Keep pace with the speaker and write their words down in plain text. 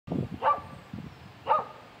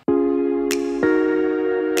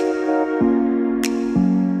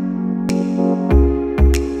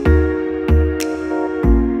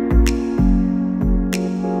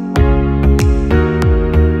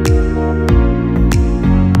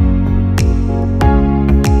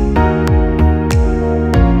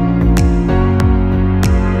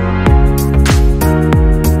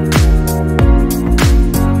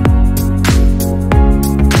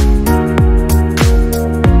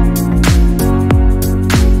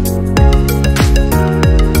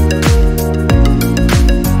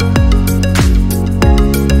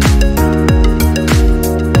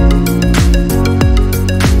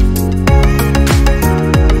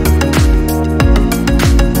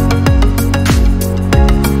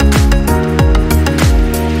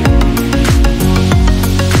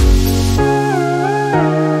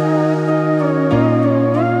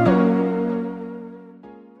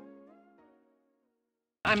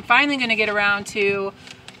I'm finally going to get around to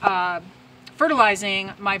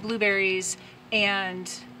fertilizing my blueberries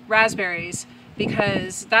and raspberries,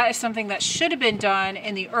 because that is something that should have been done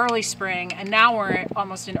in the early spring, and now we're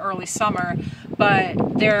almost in early summer,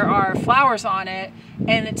 but there are flowers on it,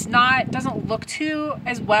 and doesn't look too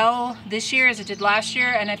as well this year as it did last year,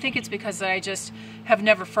 and I think it's because I just have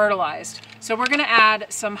never fertilized. So we're gonna add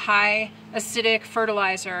some high acidic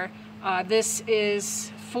fertilizer. This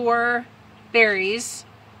is for berries.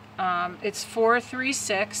 It's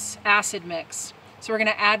 4-3-6 acid mix. So we're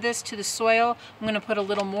going to add this to the soil. I'm going to put a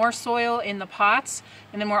little more soil in the pots,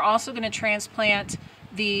 and then we're also going to transplant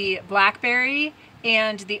the blackberry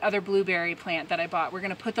and the other blueberry plant that I bought. We're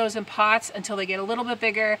going to put those in pots until they get a little bit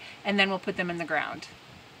bigger, and then we'll put them in the ground.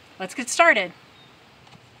 Let's get started.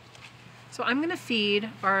 So I'm going to feed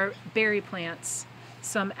our berry plants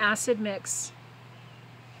some acid mix,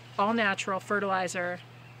 all natural fertilizer.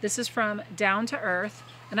 This is from Down to Earth,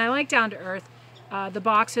 and I like Down to Earth. The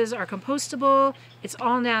boxes are compostable, it's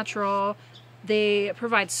all natural. They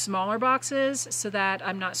provide smaller boxes so that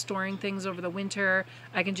I'm not storing things over the winter.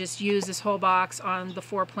 I can just use this whole box on the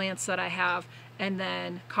 4 plants that I have and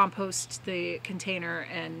then compost the container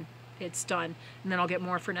and it's done. And then I'll get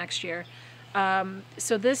more for next year.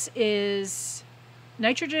 So this is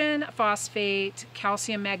nitrogen, phosphate,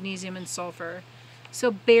 calcium, magnesium, and sulfur.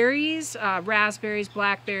 So berries, raspberries,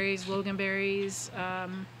 blackberries, loganberries,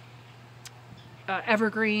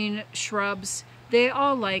 evergreen shrubs, they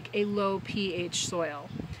all like a low pH soil.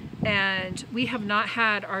 And we have not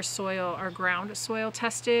had our soil, our ground soil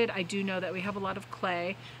tested. I do know that we have a lot of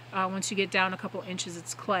clay. Once you get down a couple inches,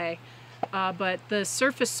 it's clay. But the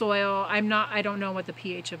surface soil, I don't know what the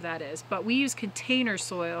pH of that is. But we use container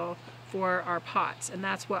soil for our pots, and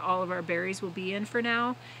that's what all of our berries will be in for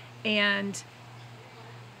now. And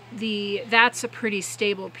that's a pretty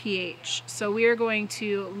stable pH. So we are going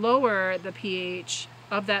to lower the pH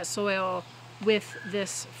of that soil with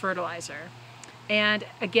this fertilizer. And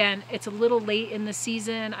again, it's a little late in the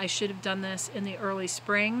season. I should have done this in the early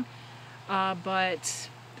spring, but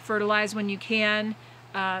fertilize when you can,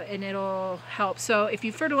 and it'll help. So if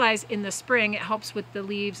you fertilize in the spring, it helps with the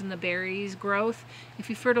leaves and the berries growth. If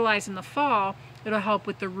you fertilize in the fall, it'll help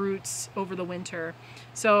with the roots over the winter.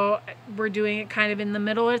 So we're doing it kind of in the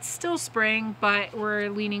middle. It's still spring, but we're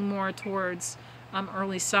leaning more towards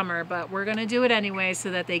early summer, but we're gonna do it anyway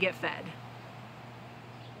so that they get fed.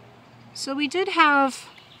 So we did have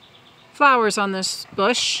flowers on this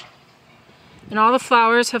bush, and all the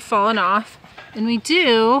flowers have fallen off, and we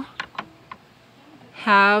do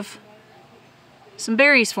have some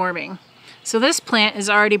berries forming. So this plant is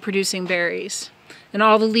already producing berries, and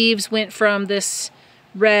all the leaves went from this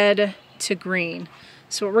red to green.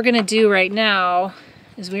 So what we're going to do right now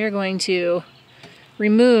is we are going to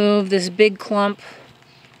remove this big clump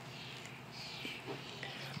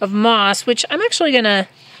of moss, which I'm actually going to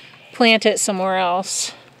plant it somewhere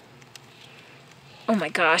else. Oh my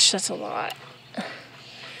gosh, that's a lot.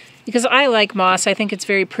 Because I like moss, I think it's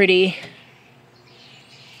very pretty.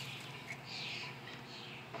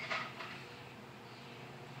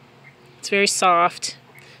 It's very soft.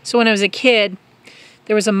 So when I was a kid,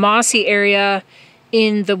 there was a mossy area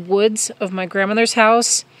in the woods of my grandmother's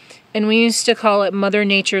house, and we used to call it Mother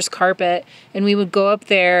Nature's carpet, and we would go up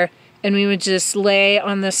there and we would just lay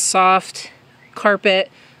on this soft carpet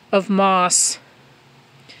of moss,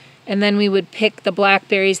 and then we would pick the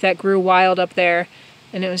blackberries that grew wild up there,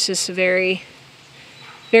 and it was just a very,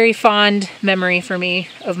 very fond memory for me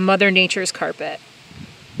of Mother Nature's carpet.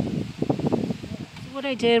 What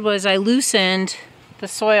I did was I loosened the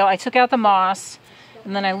soil. I took out the moss,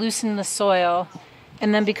 and then I loosened the soil.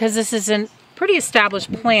 And then because this is a pretty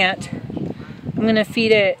established plant, I'm going to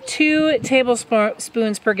feed it 2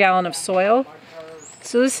 tablespoons per gallon of soil.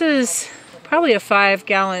 So this is probably a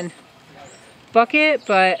 5-gallon bucket,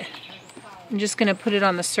 but I'm just going to put it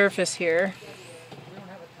on the surface here.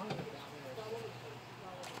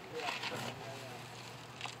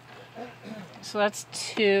 So that's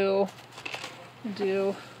 2. I'll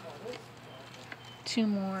do 2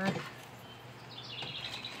 more.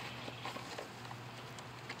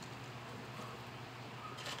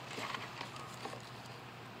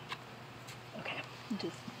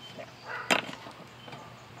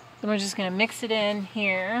 Then we're just going to mix it in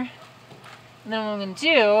here. And then what I'm going to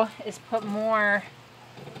do is put more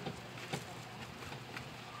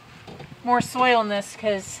soil in this,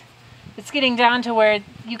 because it's getting down to where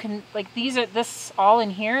you can, like, this all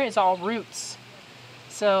in here is all roots.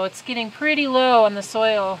 So it's getting pretty low on the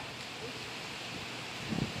soil.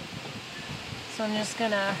 So I'm just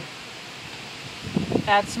going to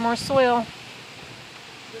add some more soil.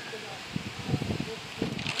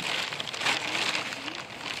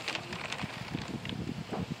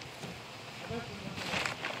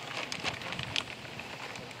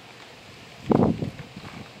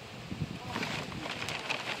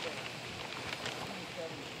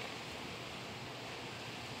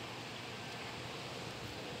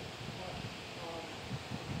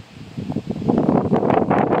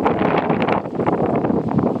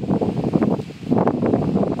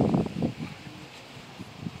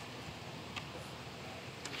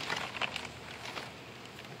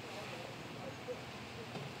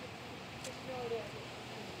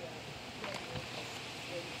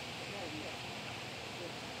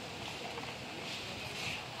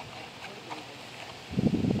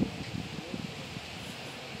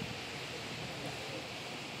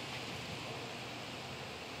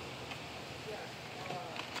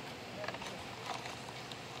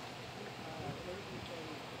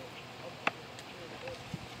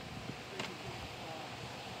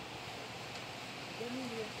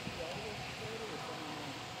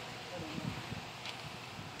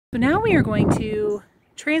 now we are going to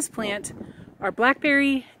transplant our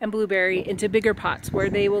blackberry and blueberry into bigger pots where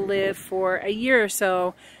they will live for a year or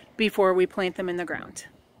so before we plant them in the ground.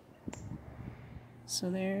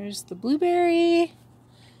 So there's the blueberry,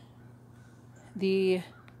 the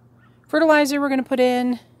fertilizer we're going to put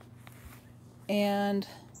in, and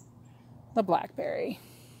the blackberry.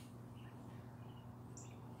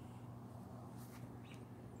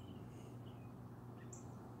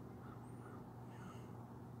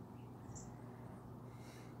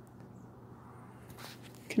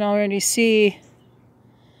 You can already see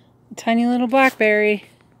a tiny little blackberry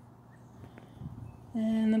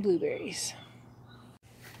and the blueberries.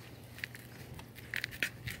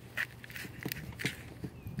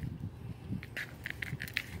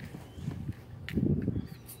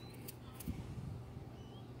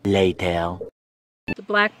 Later. The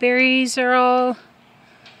blackberries are all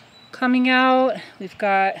coming out. We've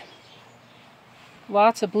got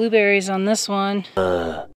lots of blueberries on this one.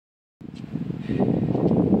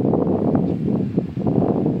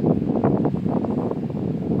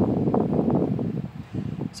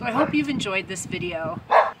 So I hope you've enjoyed this video.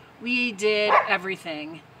 We did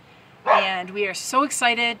everything, and we are so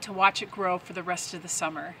excited to watch it grow for the rest of the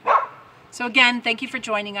summer. So again, thank you for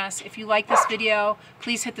joining us. If you like this video,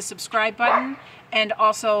 please hit the subscribe button and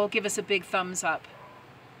also give us a big thumbs up.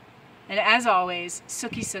 And as always,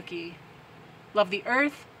 Suki Suki. Love the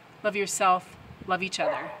earth, love yourself, love each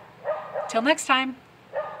other. Till next time.